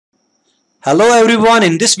Hello everyone,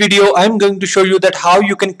 in this video I'm going to show you that how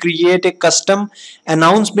you can create a custom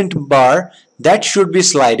announcement bar that should be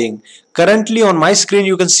sliding. Currently on my screen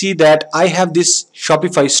you can see that I have this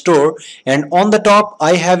Shopify store, and on the top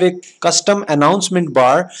I have a custom announcement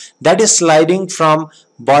bar that is sliding from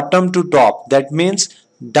bottom to top. That means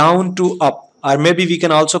down to up, or maybe we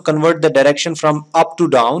can also convert the direction from up to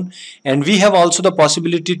down, and we have also the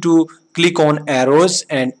possibility to click on arrows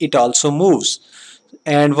and it also moves.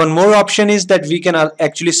 And one more option is that we can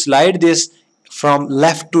actually slide this from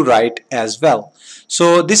left to right as well.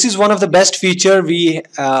 So this is one of the best feature we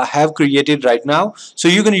have created right now, so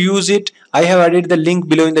you can use it. I have added the link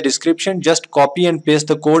below in the description. Just copy and paste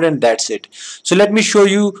the code and that's it. So let me show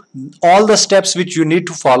you all the steps which you need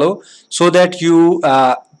to follow so that you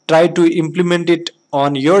try to implement it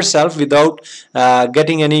on yourself without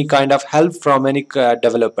getting any kind of help from any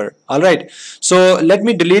developer. Alright, so let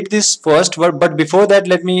me delete this first, but before that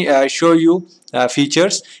let me show you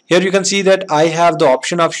features. Here you can see that I have the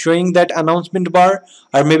option of showing that announcement bar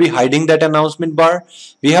or maybe hiding that announcement bar.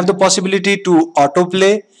 We have the possibility to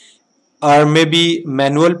autoplay or maybe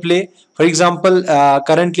manual play. For example,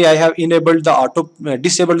 currently I have enabled the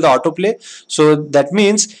disabled the autoplay, so that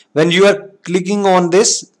means when you are clicking on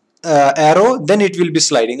this arrow, then it will be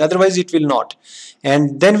sliding, otherwise it will not.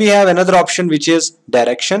 And then we have another option which is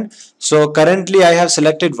direction. So currently I have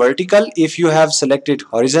selected vertical. If you have selected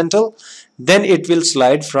horizontal, then it will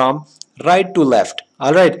slide from right to left.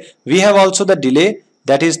 Alright, we have also the delay,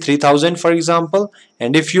 that is 3000 for example,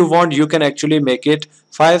 and if you want you can actually make it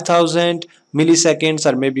 5000 milliseconds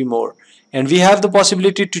or maybe more. And we have the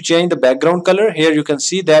possibility to change the background color. Here you can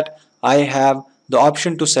see that I have the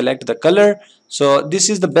option to select the color, so this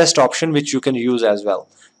is the best option which you can use as well.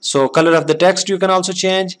 So color of the text you can also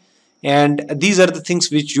change, and these are the things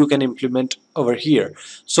which you can implement over here.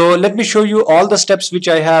 So let me show you all the steps which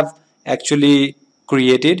I have actually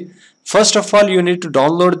created. First of all, you need to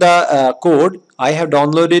download the code. I have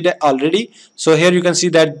downloaded it already. So here you can see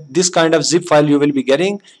that this kind of zip file you will be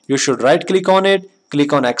getting. You should right click on it,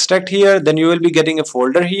 click on extract here, then you will be getting a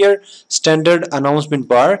folder here, standard announcement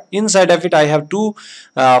bar. Inside of it I have two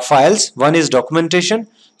files. One is documentation,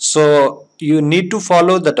 so you need to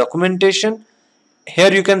follow the documentation.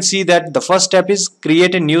 Here you can see that the first step is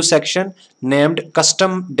create a new section named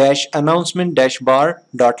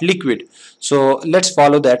custom-announcement-bar.liquid. So let's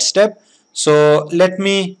follow that step. So let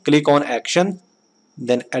me click on action,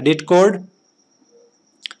 then edit code.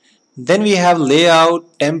 Then we have layout,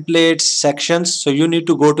 templates, sections. So you need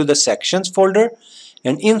to go to the sections folder,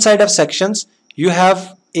 and inside of sections you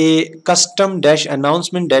have a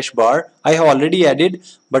custom-announcement-bar. I have already added,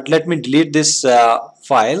 but let me delete this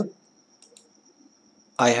file.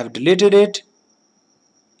 I have deleted it.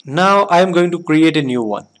 Now I am going to create a new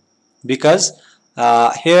one, because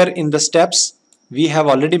here in the steps we have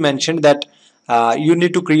already mentioned that you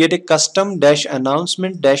need to create a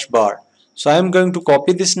custom-announcement-bar. So I am going to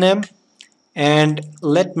copy this name and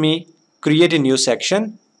let me create a new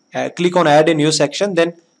section. Click on add a new section,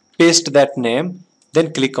 then paste that name,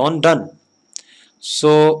 then click on done.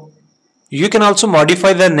 So you can also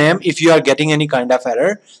modify the name if you are getting any kind of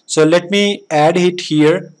error. So let me add it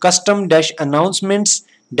here,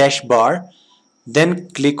 custom-announcements-bar, then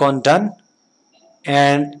click on done,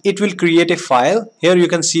 and it will create a file. Here you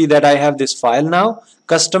can see that I have this file now,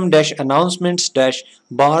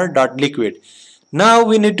 custom-announcements-bar.liquid. Now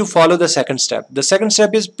we need to follow the second step. The second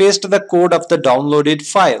step is paste the code of the downloaded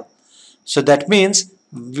file. So that means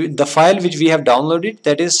the file which we have downloaded,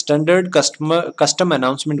 that is standard custom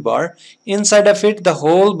announcement bar. Inside of it the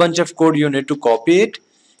whole bunch of code you need to copy it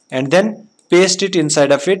and then paste it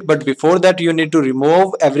inside of it, but before that you need to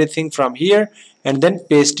remove everything from here and then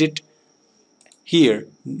paste it here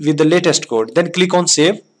with the latest code. Then click on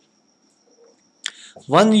save.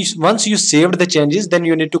 Once you saved the changes, then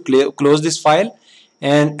you need to close this file,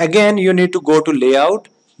 and again you need to go to layout,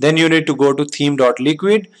 then you need to go to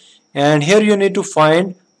theme.liquid, and here you need to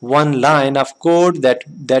find one line of code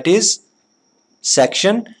that is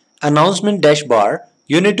section announcement-bar.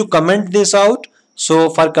 You need to comment this out. So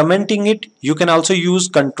for commenting it you can also use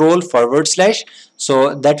control /,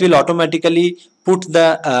 so that will automatically put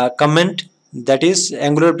the comment, that is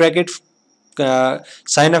angular bracket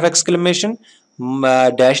sign of exclamation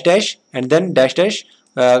dash dash and then dash dash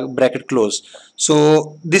bracket close.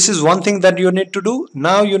 So this is one thing that you need to do.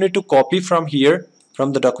 Now you need to copy from here,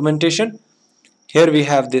 from the documentation. Here we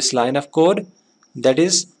have this line of code, that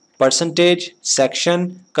is percentage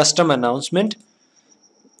section custom announcement,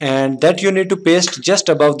 and that you need to paste just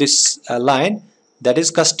above this line, that is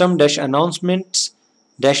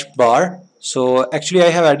custom-announcements-bar. So actually I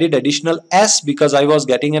have added additional S because I was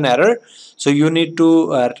getting an error. So you need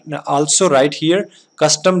to also write here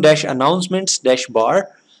custom dash announcements dash bar,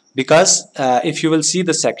 because if you will see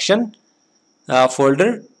the section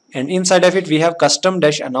folder, and inside of it we have custom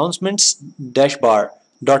dash announcements dash bar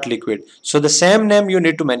dot liquid. So the same name you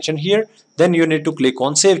need to mention here. Then you need to click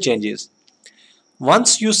on save changes.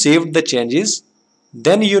 Once you saved the changes,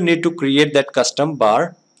 then you need to create that custom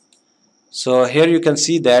bar. So here you can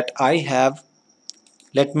see that I have,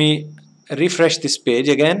 let me refresh this page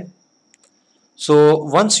again. So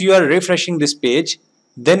once you are refreshing this page,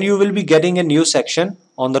 then you will be getting a new section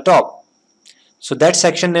on the top. So that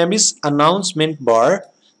section name is announcement bar.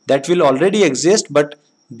 That will already exist, but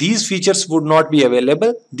these features would not be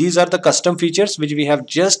available. These are the custom features which we have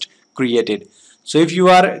just created. So if you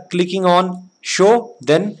are clicking on show,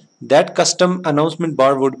 then that custom announcement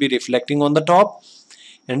bar would be reflecting on the top.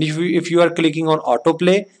 And if you are clicking on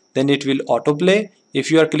autoplay, then it will autoplay. If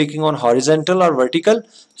you are clicking on horizontal or vertical,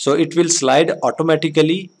 so it will slide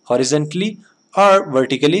automatically horizontally or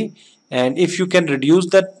vertically. And if you can reduce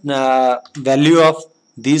the value of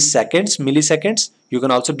these seconds, milliseconds, you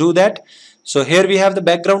can also do that. So here we have the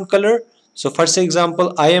background color. So first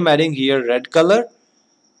example, I am adding here red color,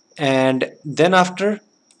 and then after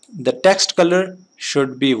the text color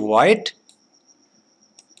should be white.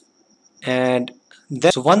 And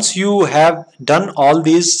then so once you have done all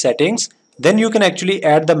these settings, then you can actually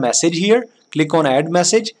add the message here. Click on add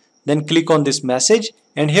message, then click on this message,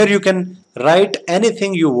 and here you can write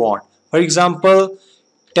anything you want. For example,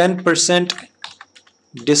 10%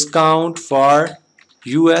 discount for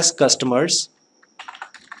US customers.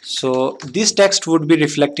 So this text would be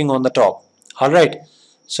reflecting on the top. Alright,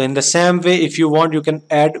 so in the same way, if you want, you can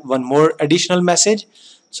add one more additional message.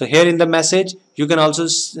 So here in the message you can also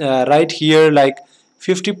write here like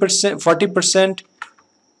 50%, 40%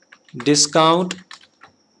 discount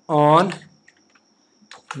on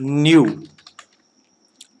new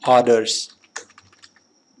orders.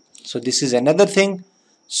 So this is another thing.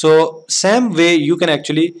 So same way you can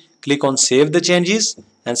actually click on save the changes,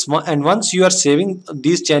 and once you are saving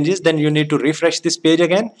these changes, then you need to refresh this page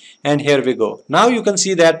again, and here we go. Now you can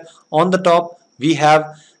see that on the top we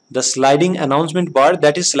have the sliding announcement bar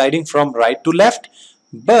that is sliding from right to left.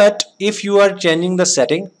 But if you are changing the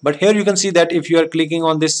setting, but here you can see that if you are clicking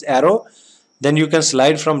on this arrow, then you can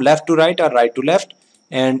slide from left to right or right to left.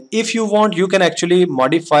 And if you want, you can actually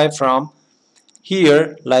modify from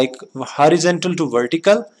here like horizontal to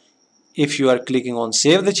vertical if you are clicking on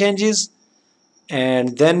save the changes.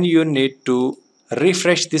 And then you need to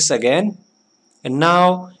refresh this again, and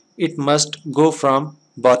now it must go from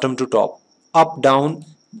bottom to top, up down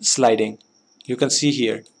sliding, you can see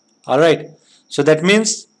here. Alright, so that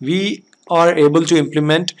means we are able to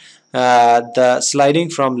implement the sliding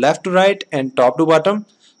from left to right and top to bottom.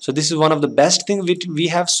 So this is one of the best things which we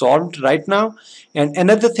have solved right now. And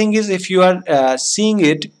another thing is, if you are seeing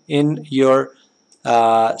it in your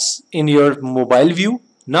mobile view,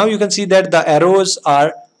 now you can see that the arrows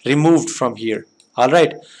are removed from here.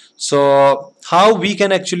 Alright, so how we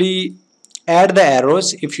can actually add the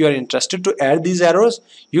arrows? If you are interested to add these arrows,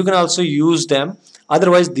 you can also use them.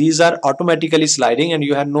 Otherwise these are automatically sliding and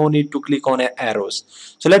you have no need to click on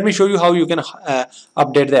arrows. So let me show you how you can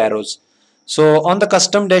update the arrows. So on the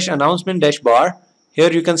custom dash announcement dash bar,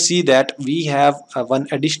 here you can see that we have one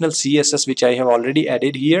additional CSS which I have already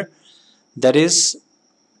added here, that is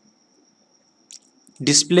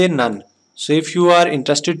display none. So if you are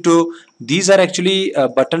interested to, these are actually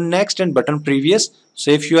button next and button previous. So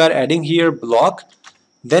if you are adding here block,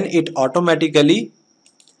 then it automatically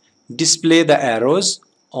display the arrows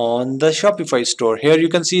on the Shopify store. Here you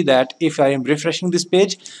can see that if I am refreshing this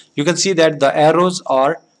page, you can see that the arrows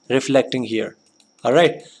are reflecting here.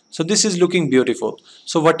 Alright, so this is looking beautiful.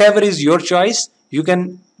 So whatever is your choice, you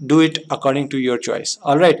can do it according to your choice.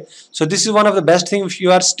 Alright, so this is one of the best things. If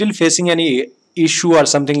you are still facing any issue or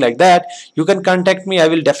something like that, you can contact me. I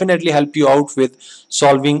will definitely help you out with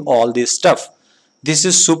solving all this stuff. This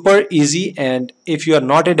is super easy, and if you are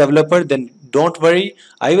not a developer, then don't worry,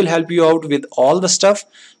 I will help you out with all the stuff.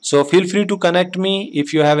 So feel free to connect me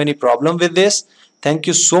if you have any problem with this. Thank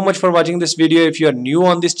you so much for watching this video. If you are new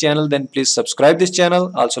on this channel, then please subscribe this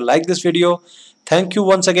channel. Also like this video. Thank you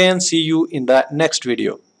once again. See you in the next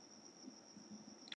video.